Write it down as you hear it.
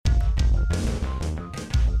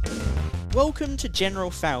Welcome to General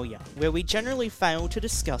Failure, where we generally fail to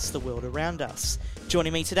discuss the world around us.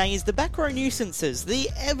 Joining me today is the back row nuisances, the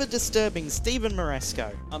ever-disturbing Stephen Moresco.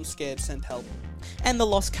 I'm scared, send help. And the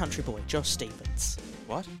lost country boy, Josh Stevens.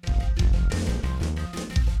 What?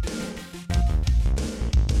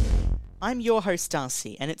 I'm your host,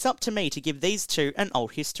 Darcy, and it's up to me to give these two an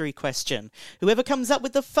old history question. Whoever comes up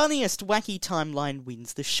with the funniest, wacky timeline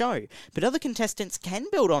wins the show, but other contestants can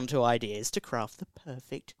build onto ideas to craft the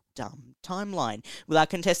perfect dumb timeline. Will our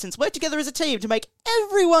contestants work together as a team to make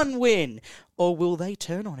everyone win? Or will they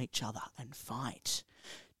turn on each other and fight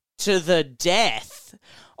to the death?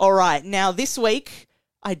 Alright, now this week,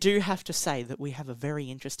 I do have to say that we have a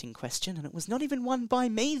very interesting question, and it was not even won by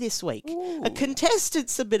me this week. Ooh. A contestant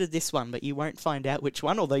submitted this one, but you won't find out which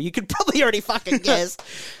one, although you could probably already fucking guess.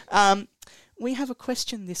 We have a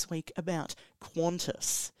question this week about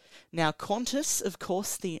Qantas. Now, Qantas, of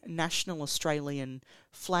course, the national Australian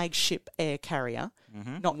flagship air carrier,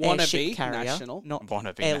 not airship carrier, national. not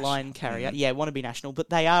Wannabe airline national. carrier. Yeah, wannabe national, but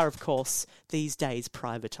they are, of course, these days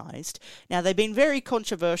privatised. Now, they've been very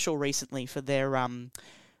controversial recently for their,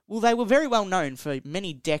 well, they were very well known for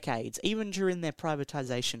many decades, even during their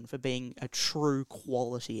privatisation, for being a true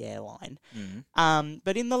quality airline.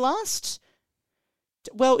 But in the last...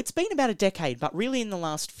 Well, it's been about a decade, but really in the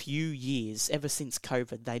last few years, ever since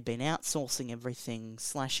COVID, they've been outsourcing everything,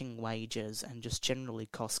 slashing wages, and just generally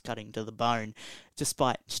cost-cutting to the bone,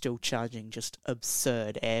 despite still charging just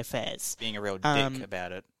absurd airfares. Being a real dick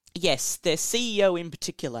about it. Yes, their CEO in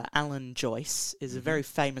particular, Alan Joyce, is a very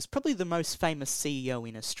famous, probably the most famous CEO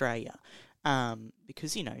in Australia.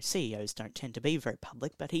 Because, you know, CEOs don't tend to be very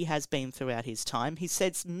public, but he has been throughout his time. He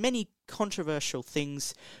said many controversial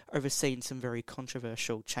things, overseen some very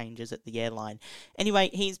controversial changes at the airline. Anyway,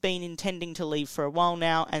 he's been intending to leave for a while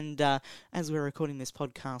now, and as we're recording this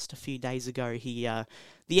podcast a few days ago, the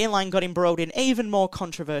airline got embroiled in even more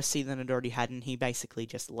controversy than it already had, and he basically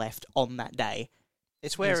just left on that day.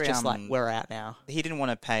 It's where It's just like, we're out now. he didn't want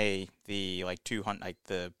to pay the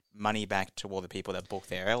the money back to all the people that booked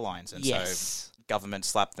their airlines, and so government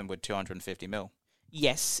slapped them with 250 mil.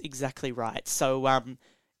 Yes, exactly right. So,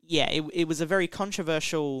 it was a very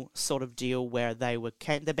controversial sort of deal where they've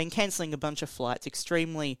been cancelling a bunch of flights,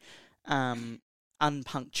 extremely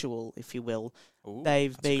unpunctual, if you will. Ooh,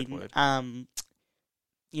 They've that's a good been,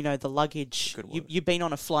 word. The luggage. Good word. You've been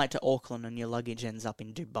on a flight to Auckland and your luggage ends up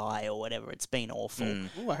in Dubai or whatever. It's been awful.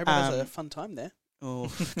 Ooh, I hope it has a fun time there. Or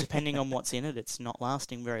depending on what's in it, it's not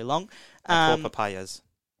lasting very long. Poor papayas.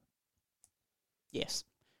 Yes.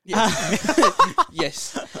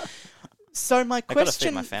 Yes. So my I question... got to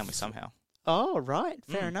feed my family somehow. Oh, right.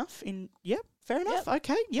 Fair enough. Fair enough. Yep.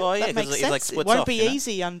 Okay. Yep, Well, yeah, that makes 'cause sense. it, like, It splits won't off, be you know?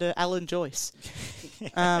 easy under Alan Joyce. They're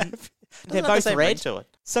Doesn't have the both same ring red. to it.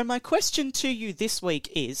 So my question to you this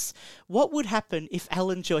week is, what would happen if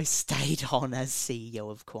Alan Joyce stayed on as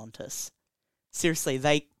CEO of Qantas? Seriously,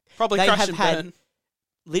 they Probably they crash have and had burn.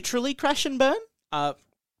 literally crash and burn?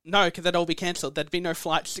 No, because that'd all be cancelled. There'd be no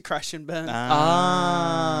flights to crash and burn.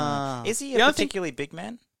 Is he The a other thing- particularly big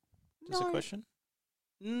man? That's No. a question.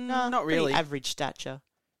 No, not really. pretty average stature.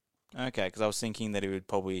 Okay, because I was thinking that he would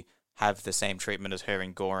probably have the same treatment as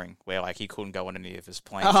Herring Goring, where like he couldn't go on any of his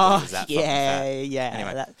planes. 'cause he was that fucking fat.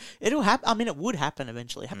 Anyway. It'll happen. I mean, it would happen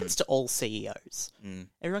eventually. It happens to all CEOs. Mm.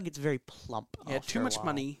 Everyone gets very plump. Yeah, after too a much while.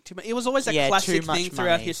 money. It was always a Yeah, classic too much thing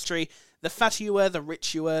throughout money. history. The fatter you were, the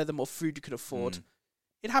rich you were, the more food you could afford.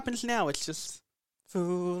 It happens now. It's just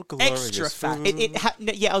Fool, extra glorious fat.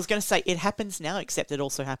 fool. I was going to say it happens now, except it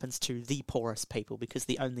also happens to the poorest people because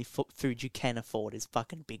the only food you can afford is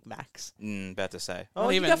fucking Big Macs. About to say. Not Oh,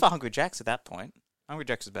 you even- go for Hungry Jack's at that point. Hungry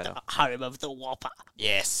Jack's is better. Home of the Whopper.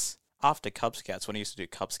 Yes. After Cub Scouts, when I used to do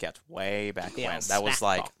Cub Scouts way back The when, old that was snack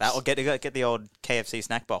like box. that will get the old KFC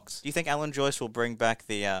snack box. Do you think Alan Joyce will bring back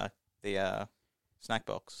the snack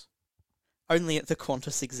box? Only at the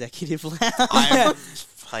Qantas Executive Lounge.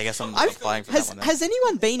 I guess I'm applying for that one. Then. Has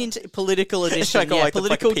anyone been into political edition? Like, like the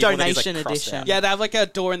political fucking people that is, donation like, crossed edition. out. Yeah, they have like a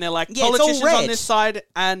door and they're like, Yeah, it's all politicians on red. this side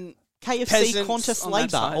and KFC, peasants Qantas, on that Labour,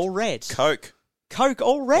 side. all red. Coke. Coke,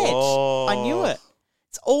 all red. Oh. I knew it.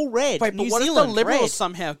 It's all red. Wait, New but what Zealand, if the Liberals red.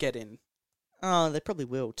 somehow get in? Oh, they probably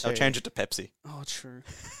will too. They'll change it to Pepsi. Oh, true.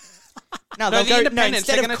 No, No, they'll the go. No, independents,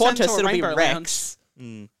 instead they're of gonna turn Qantas, to a it'll be Rainbow Rex.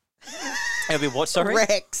 It'll be what? Sorry.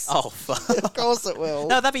 Rex. Oh fuck. Of course it will.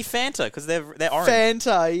 No, that'd be Fanta because they're orange.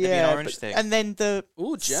 Fanta, be an yeah. orange thing. And then the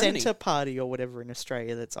Ooh, Germany. Centre Party or whatever in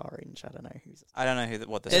Australia that's orange. I don't know who's. I don't know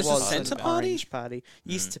what this There's a is. Centre an Party? Orange Party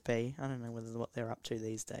used to be. I don't know what they're up to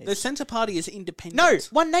these days. The Centre Party is independent. No,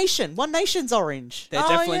 One Nation. One Nation's orange. They're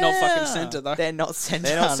definitely not fucking Centre, though. They're not Centre.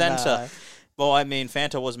 They're not no. Centre. Well, I mean,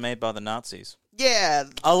 Fanta was made by the Nazis. Yeah.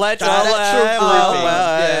 Allegedly. Yeah.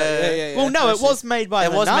 Well, no, it was made by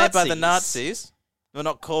the Nazis. It was made by the Nazis. We're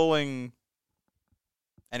not calling...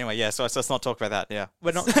 Anyway, yeah, so let's not talk about that, yeah.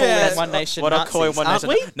 We're not calling One Nation We're not Nazis, calling One aren't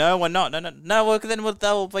Nation. we? No, we're not. No, well, then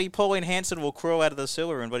they'll be Pauline Hanson will crawl out of the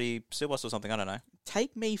sewer and sue us or something, I don't know.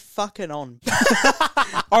 Take me fucking on.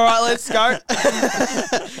 All right, let's go.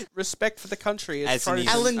 Respect for the country. As in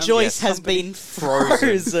Alan Joyce has been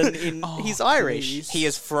frozen in... he's Irish. Please. He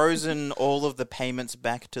has frozen all of the payments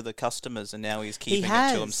back to the customers and now he's keeping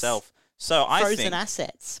it to himself. So Frozen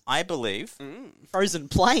assets. I believe... Frozen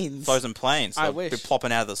planes. Frozen planes. I They'll wish. be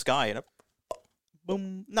plopping out of the sky, you know?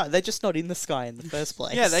 Boom. No, they're just not in the sky in the first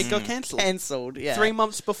place. Yeah, they got cancelled. Cancelled, yeah. 3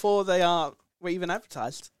 months before they were even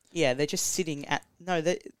advertised. Yeah, they're just sitting at... No,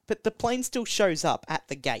 but the plane still shows up at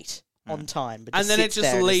the gate on time. But And then it sits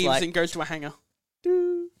just there leaves like, and goes to a hangar.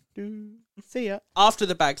 See ya. After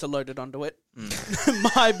the bags are loaded onto it.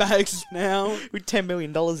 My bags now. With $10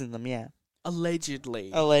 million in them, yeah. Allegedly.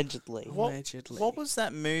 Allegedly. What was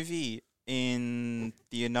that movie in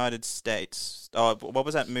the United States? Oh, what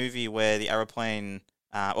was that movie where the aeroplane,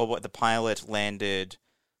 or what the pilot landed,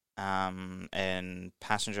 and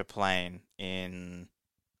passenger plane in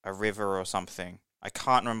a river or something? I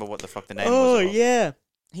can't remember what the fuck the name was. Oh, yeah.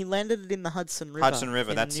 He landed it in the Hudson River. Hudson River,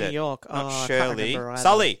 in that's New it. York. Not I Shirley. can't remember either.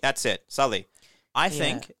 Sully, that's it. Sully. I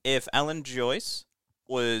think if Alan Joyce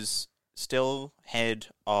was still head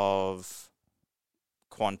of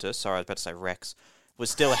Qantas, sorry, I was about to say Rex, was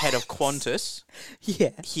still head of Qantas,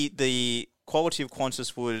 Yeah. the quality of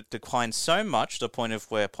Qantas would decline so much to the point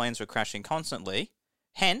of where planes were crashing constantly.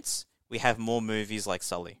 Hence, we have more movies like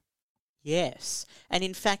Sully. Yes. And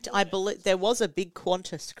in fact, I believe there was a big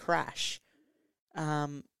Qantas crash,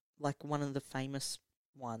 like one of the famous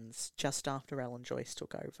ones, just after Alan Joyce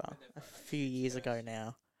took over, a few years ago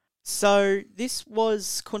now. So this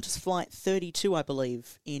was Qantas Flight 32, I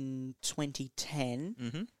believe, in 2010.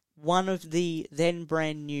 Mm-hmm. One of the then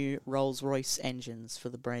brand new Rolls-Royce engines for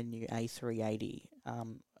the brand new A380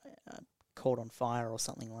 caught on fire or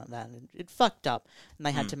something like that. And it fucked up, and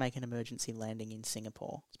they had to make an emergency landing in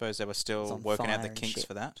Singapore. Suppose they were still working out the kinks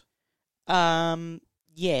for that.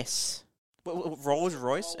 Yes.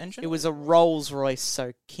 Rolls-Royce engine? It was a Rolls-Royce,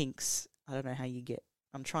 so kinks. I don't know how you get...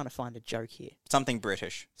 I'm trying to find a joke here. Something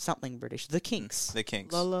British. Something British. The Kinks. The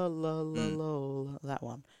Kinks. La la la la la. That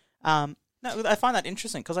one. No, I find that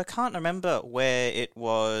interesting because I can't remember where it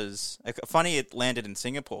was. Funny it landed in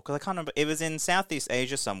Singapore because I can't remember. It was in Southeast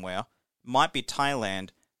Asia somewhere. Might be Thailand.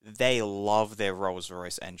 They love their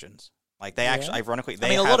Rolls-Royce engines. Like they actually, ironically,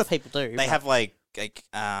 a lot of people do. They have like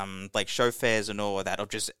show fairs and all of that, or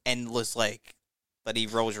just endless bloody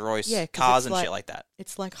Rolls-Royce cars and shit like that.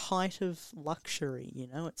 It's like height of luxury, you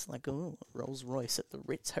know? It's like, Rolls-Royce at the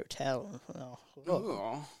Ritz Hotel.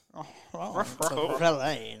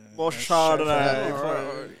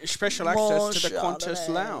 Special access to the Qantas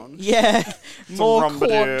lounge. Yeah. More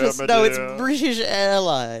Qantas. No, it's British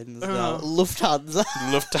Airlines. Lufthansa.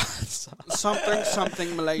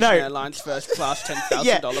 Something Malaysian Airlines first class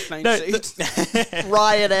 $10,000 plane seats.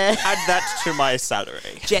 Ryanair. Add that to my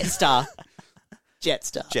salary. Jetstar.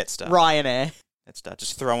 Ryanair. Jetstar.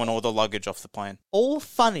 Just throwing all the luggage off the plane. All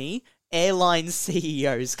funny airline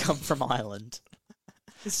CEOs come from Ireland.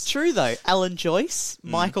 It's true, though. Alan Joyce,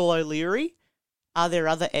 Michael O'Leary. Are there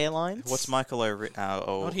other airlines? What's Michael O'Leary?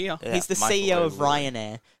 Not here. Yeah, he's the CEO of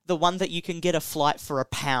Ryanair. The one that you can get a flight for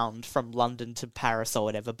 £1 from London to Paris or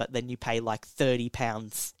whatever, but then you pay like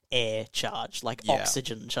 £30 air charge, like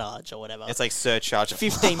oxygen charge or whatever. It's like surcharge.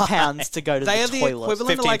 £15 to go to the toilet. They are the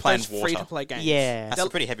equivalent of like those water. free-to-play games. Yeah. That's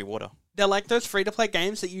pretty heavy water. They're like those free-to-play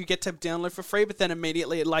games that you get to download for free, but then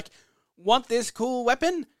immediately like, want this cool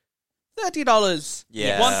weapon? $30.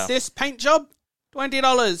 Yeah. Want this paint job?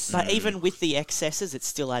 $20. But even with the excesses, it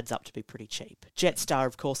still adds up to be pretty cheap. Jetstar,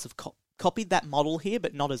 of course, have copied that model here,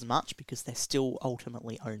 but not as much because they're still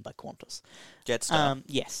ultimately owned by Qantas. Jetstar?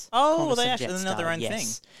 Yes. Oh, Qantas they and actually Jetstar, another own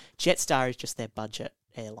yes. thing. Jetstar is just their budget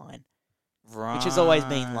airline, Right. which has always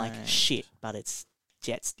been like shit, but it's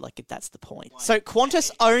that's the point. So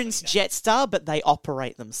Qantas owns Jetstar, but they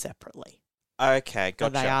operate them separately. Okay,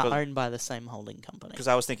 gotcha. But they are owned by the same holding company. Because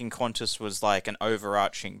I was thinking Qantas was like an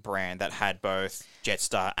overarching brand that had both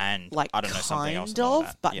Jetstar and like I don't know something else. Kind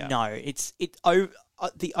of, that. but no,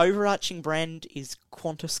 the overarching brand is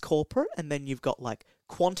Qantas Corporate, and then you've got like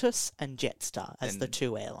Qantas and Jetstar as the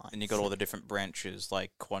two airlines. And you got all the different branches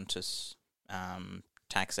like Qantas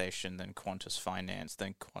taxation, then Qantas finance,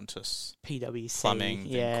 then Qantas PwC, plumbing,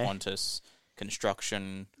 then Qantas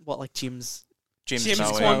construction. What, like gyms? Gyms Gyms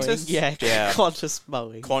mowing. Qantas? Yeah. Yeah. Qantas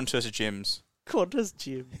mowing. Qantas gyms. Qantas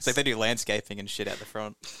gyms. It's like they do landscaping and shit out the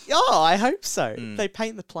front. Oh, I hope so. Mm. They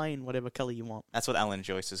paint the plane whatever colour you want. That's what Alan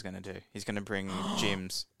Joyce is going to do. He's going to bring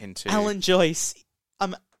gyms into... Alan Joyce,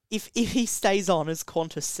 if he stays on as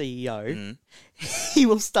Qantas CEO, Mm. he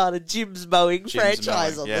will start a Jim's Mowing Jim's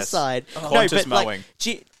franchise Mowing, on the yes. side. Qantas Mowing.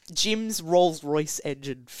 Jim's Rolls-Royce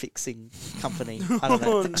engine fixing company. I don't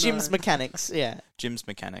know. Jim's Mechanics, yeah. Jim's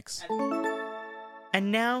Mechanics.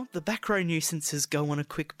 And now the back row nuisances go on a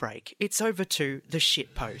quick break. It's over to the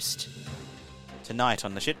shit post. Tonight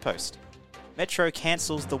on the shitpost, Metro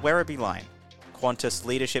cancels the Werribee line. Qantas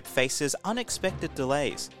leadership faces unexpected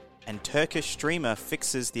delays. And Turkish streamer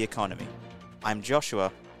fixes the economy. I'm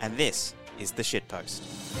Joshua, and this is the shitpost.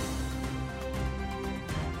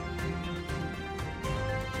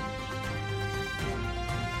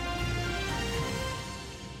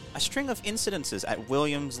 A string of incidences at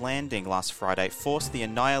Williams Landing last Friday forced the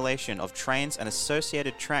annihilation of trains and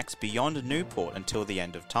associated tracks beyond Newport until the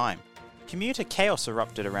end of time. Commuter chaos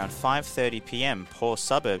erupted around 5:30 p.m. poor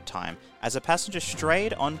suburb time as a passenger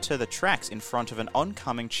strayed onto the tracks in front of an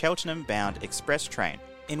oncoming Cheltenham-bound express train.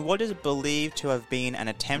 In what is believed to have been an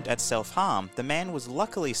attempt at self-harm, the man was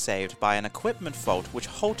luckily saved by an equipment fault which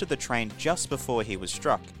halted the train just before he was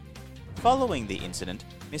struck. Following the incident,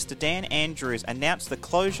 Mr. Dan Andrews announced the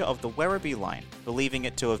closure of the Werribee line, believing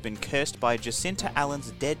it to have been cursed by Jacinta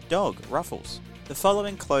Allen's dead dog, Ruffles. The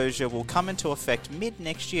following closure will come into effect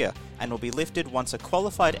mid-next year and will be lifted once a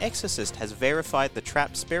qualified exorcist has verified the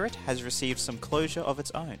trapped spirit has received some closure of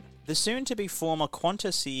its own. The soon-to-be former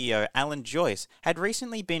Qantas CEO Alan Joyce had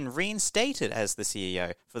recently been reinstated as the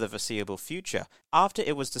CEO for the foreseeable future after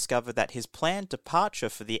it was discovered that his planned departure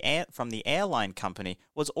from the airline company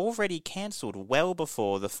was already cancelled well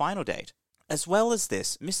before the final date. As well as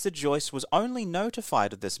this, Mr. Joyce was only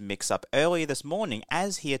notified of this mix-up early this morning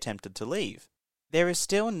as he attempted to leave. There is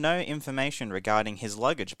still no information regarding his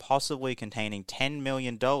luggage possibly containing $10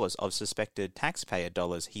 million of suspected taxpayer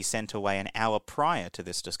dollars he sent away an hour prior to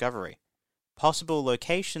this discovery. Possible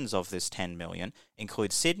locations of this $10 million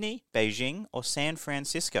include Sydney, Beijing, or San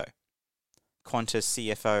Francisco. Qantas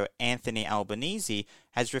CFO Anthony Albanese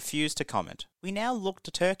has refused to comment. We now look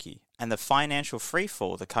to Turkey and the financial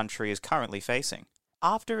freefall the country is currently facing.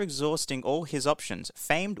 After exhausting all his options,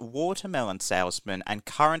 famed watermelon salesman and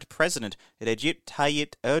current president Recep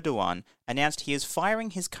Tayyip Erdogan announced he is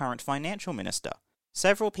firing his current financial minister.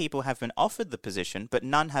 Several people have been offered the position, but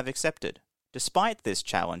none have accepted. Despite this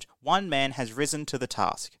challenge, one man has risen to the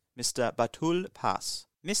task, Mr. Batul Pass.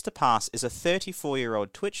 Mr. Pass is a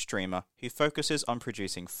 34-year-old Twitch streamer who focuses on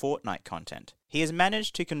producing Fortnite content. He has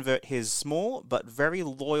managed to convert his small but very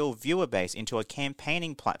loyal viewer base into a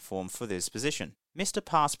campaigning platform for this position. Mr.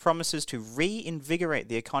 Pass promises to reinvigorate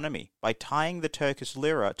the economy by tying the Turkish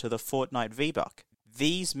lira to the Fortnite V-Buck.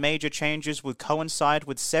 These major changes would coincide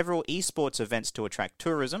with several esports events to attract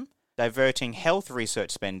tourism, diverting health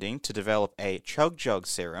research spending to develop a chug-jug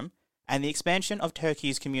serum, and the expansion of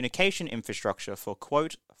Turkey's communication infrastructure for,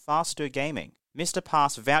 quote, faster gaming. Mr.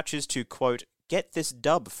 Pass vouches to, quote, get this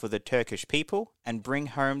dub for the Turkish people and bring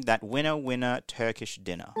home that winner-winner Turkish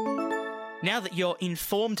dinner. Now that you're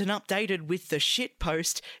informed and updated with the shit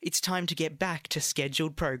post, it's time to get back to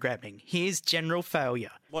scheduled programming. Here's General Failure.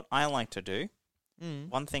 What I like to do,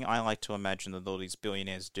 one thing I like to imagine that all these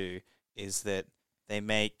billionaires do, is that they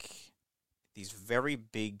make these very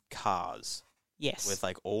big cars. Yes. With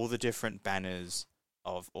like all the different banners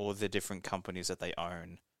of all the different companies that they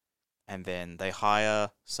own. And then they hire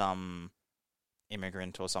some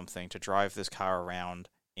immigrant or something to drive this car around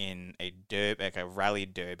in a rally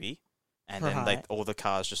derby. And then all the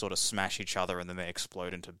cars just sort of smash each other and then they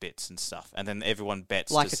explode into bits and stuff. And then everyone bets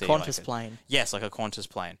like to a see Qantas plane. Yes, like a Qantas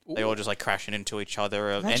plane. Ooh. They all just like crashing into each other,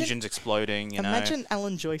 engines exploding, Imagine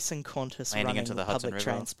Alan Joyce and Qantas Landing running into the Hudson public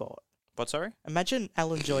River. transport. What, sorry? Imagine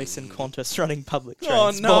Alan Joyce and Qantas running public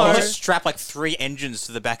Oh, transport. no. Just strap like 3 engines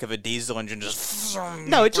to the back of a diesel engine, just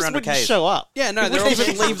No, it just around a wouldn't cave. show up. Yeah, no, It they're wouldn't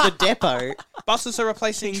all even leave the depot. buses are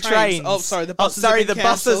replacing trains. Trains. Oh, sorry, the Oh, buses sorry, have been the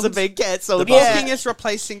buses have cancelled. been cancelled. The Yeah. booking is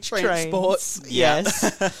replacing transport. Trains. Yeah.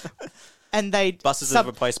 Yes. And they'd... Buses are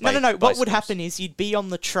replaced No, by what would bicycles. happen is you'd be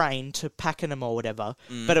on the train to Pakenham or whatever,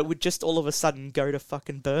 but it would just all of a sudden go to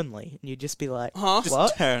fucking Burnley. And you'd just be like, Huh?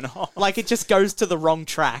 what? Turn off. Like, it just goes to the wrong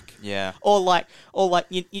track. Yeah. Or like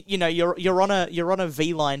you know you're on a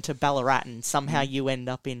V line to Ballarat and somehow you end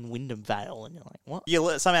up in Wyndham Vale and you're like, what?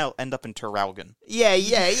 You'll somehow end up in Traralgon. Yeah.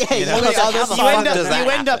 You know, You, it's like, how the fuck does that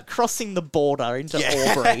end up happen? crossing the border into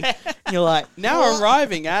Aubrey. And you're like, Now what?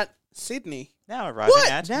 arriving at Sydney. Now arriving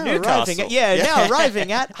at Now Newcastle. arriving at now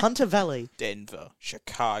arriving at Hunter Valley. Denver,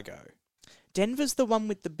 Chicago. Denver's the one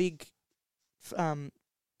with the big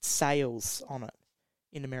sails on it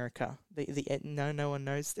in America. No one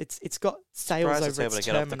knows. It's got sails Surprised over it's able its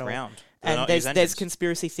to get off the terminal. ground. They're And not there's use engines.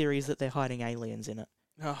 conspiracy theories that they're hiding aliens in it.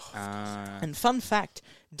 Oh, And fun fact,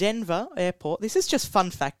 Denver Airport, this is just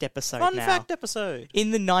fun fact episode Fun now. fact episode.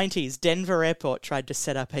 In the 90s, Denver Airport tried to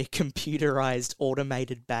set up a computerized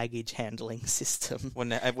automated baggage handling system.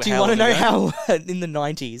 Do you want to know how, in the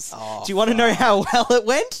 90s, Oh, do you want to know how well it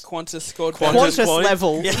went? Qantas scored Qantas Quantus point?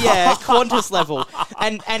 level. Yeah. Yeah, Qantus level.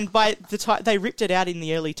 And by the time, they ripped it out in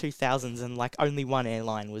the early 2000s and like only one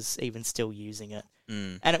airline was even still using it.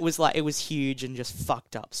 And it was huge and just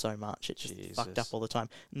fucked up so much. It just fucked up all the time.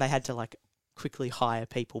 And they had to like quickly hire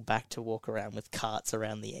people back to walk around with carts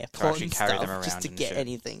around the airport actually and carry stuff them just around to and get shit.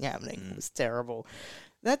 anything happening. It was terrible.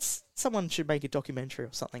 Someone should make a documentary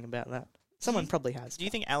or something about that. Someone probably has. Do you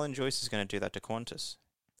think Alan Joyce is going to do that to Qantas?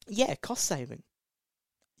 Yeah, cost saving.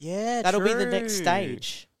 Yeah, That'll be the next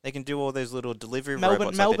stage. They can do all those little delivery Melbourne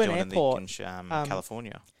robots like they're doing Airport, in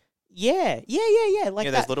California. Yeah. Like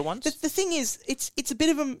Yeah, that. those little ones. The thing is, it's a bit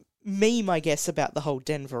of a meme, I guess, about the whole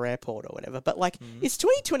Denver airport or whatever. But like, it's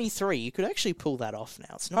 2023. You could actually pull that off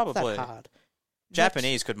now. It's not Probably. that hard.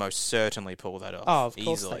 Japanese could most certainly pull that off. Oh, of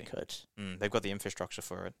course easily. they could. They've got the infrastructure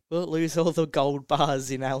for it. Will it lose all the gold bars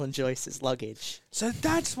in Alan Joyce's luggage? So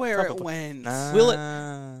that's where it went.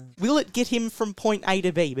 Will it get him from point A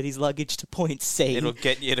to B, but his luggage to point C? It'll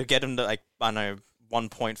get him to like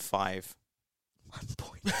 1.5. 1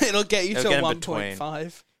 point. It'll get you It'll to get in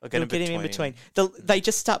 1.5. It'll get him in between. They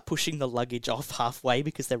just start pushing the luggage off halfway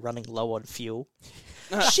because they're running low on fuel.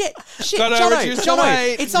 Shit, Gotta reduce the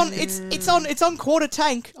weight. It's on quarter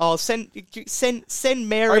tank. Oh, send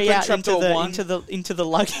Mary Open out trapdoor one. into the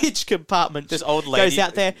luggage compartment. This old lady goes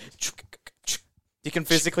out there. You can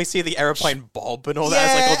physically see the airplane bob and all that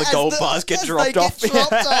as like all the gold bars get dropped off.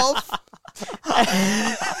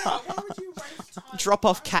 Drop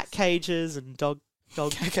off cat cages and dog. No,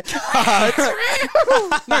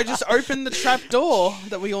 just open the trap door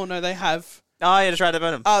that we all know they have. Oh, yeah, just right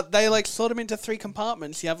about him. They like sort them into 3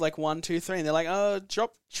 compartments. You have like 1, 2, 3, and they're like,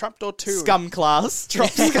 drop trapdoor 2. Scum class. Drop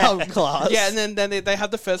scum class. Yeah, and then they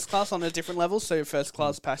have the first class on a different level, so first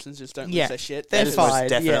class passengers don't lose their shit. They're That is fine. most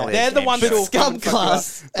definitely They're a the game ones show. who Scum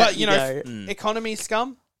class. But you know, economy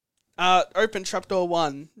scum. Open trapdoor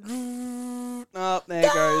 1. Oh, there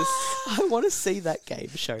it goes. I want to see that game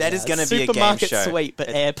show. That is gonna be a game Supermarket show. sweep, but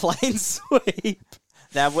airplane sweep.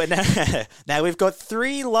 Now we've got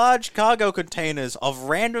 3 large cargo containers of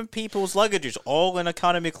random people's luggages, all in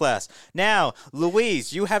economy class. Now,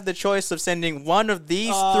 Louise, you have the choice of sending one of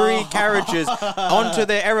these 3 carriages onto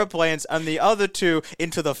their aeroplanes and the other 2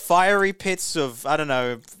 into the fiery pits of, I don't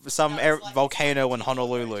know, some volcano in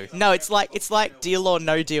Honolulu. No, it's like Deal or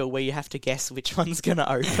No Deal, where you have to guess which one's gonna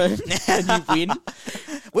open and you win.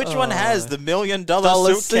 Which one has the $1 million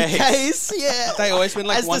Dollar suitcase? Yeah. They always win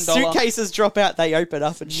like As $1. the suitcases drop out, they open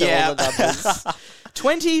up and show all the numbers.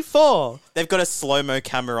 24. They've got a slow-mo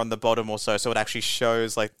camera on the bottom also, so it actually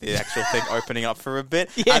shows like the actual thing opening up for a bit.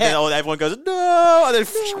 Yeah. And then everyone goes, no! And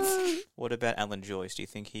then What about Alan Joyce? Do you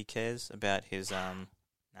think he cares about his...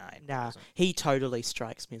 Nah, he totally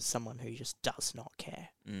strikes me as someone who just does not care.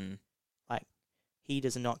 Like, he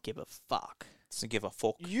does not give a fuck. Doesn't give a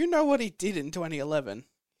fuck. You know what he did in 2011?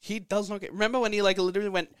 He does not get... Remember when he like literally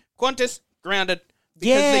went, Qantas, grounded.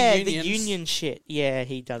 Because the union shit. Yeah,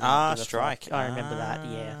 he doesn't give a strike. fuck. I remember that,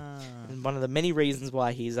 yeah. And one of the many reasons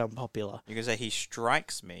why he's unpopular. You can say he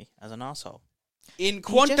strikes me as an asshole. In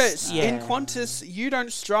Qantas, yeah. in Qantas, you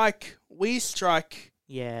don't strike, we strike.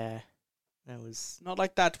 Yeah. That was... Not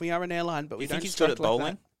like that. We are an airline, but we You don't think he's strike good at like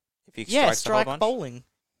bowling? If he Yeah, strikes the whole strike bunch? bowling.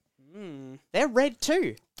 that. They're red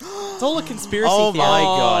too. It's all a conspiracy Oh theory. my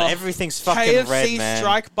god, everything's fucking KFC red, man.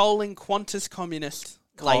 strike bowling, Qantas communist.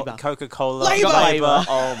 Labour. Coca-Cola. Labour.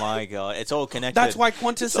 Oh my god, it's all connected. That's why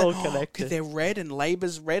Qantas all said, connected. because they're red and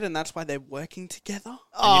Labour's red, and that's why they're working together.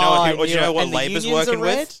 And you know what, I you know knew it. what And the Labour's unions working are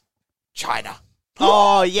red? with? China.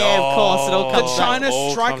 Oh, yeah, of course. It all Oh. comes The back. China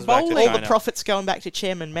all strike comes back to bowling. All the China. profits going back to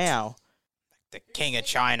Chairman Mao. The king of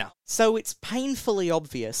China. So it's painfully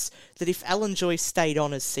obvious that if Alan Joyce stayed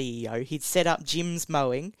on as CEO, he'd set up Jim's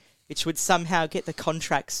Mowing, which would somehow get the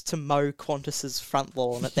contracts to mow Qantas's front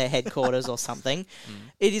lawn at their headquarters or something.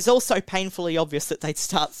 It is also painfully obvious that they'd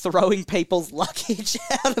start throwing people's luggage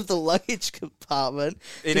out of the luggage compartment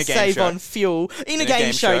In to a game save show. on fuel. In a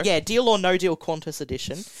game show, yeah. Deal or No Deal Qantas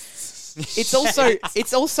edition. It's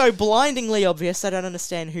also blindingly obvious. I don't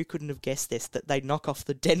understand who couldn't have guessed this, that they'd knock off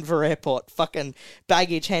the Denver airport fucking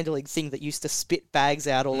baggage handling thing that used to spit bags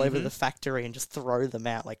out all over the factory and just throw them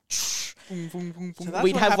out like that's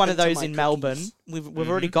We'd what have one happened of to those my in Melbourne. cookies. We've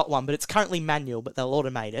already got one, but it's currently manual, but they'll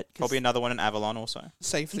automate it. 'cause- Probably another one in Avalon also.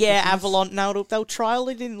 Safe. Yeah, Avalon. No, they'll trial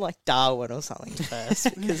it in like Darwin or something first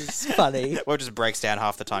because it's funny. Or it just breaks down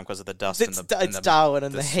half the time because of the dust It's, and the it's Darwin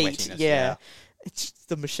and the heat. sweatiness, Yeah. It's just,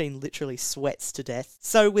 the machine literally sweats to death.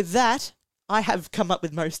 So with that, I have come up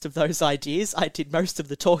with most of those ideas. I did most of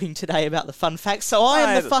the talking today about the fun facts, so I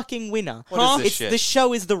am the fucking winner. What is this shit? The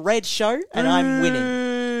show is the red show, and I'm winning.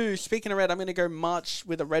 Ooh, speaking of red, I'm going to go march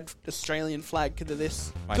with a red Australian flag to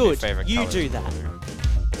this. My new Good, favourite you colour. do that.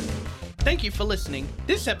 Thank you for listening.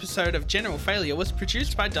 This episode of General Failure was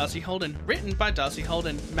produced by Darcy Holden, written by Darcy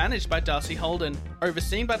Holden, managed by Darcy Holden,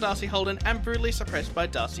 overseen by Darcy Holden, and brutally suppressed by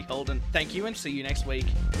Darcy Holden. Thank you and see you next week.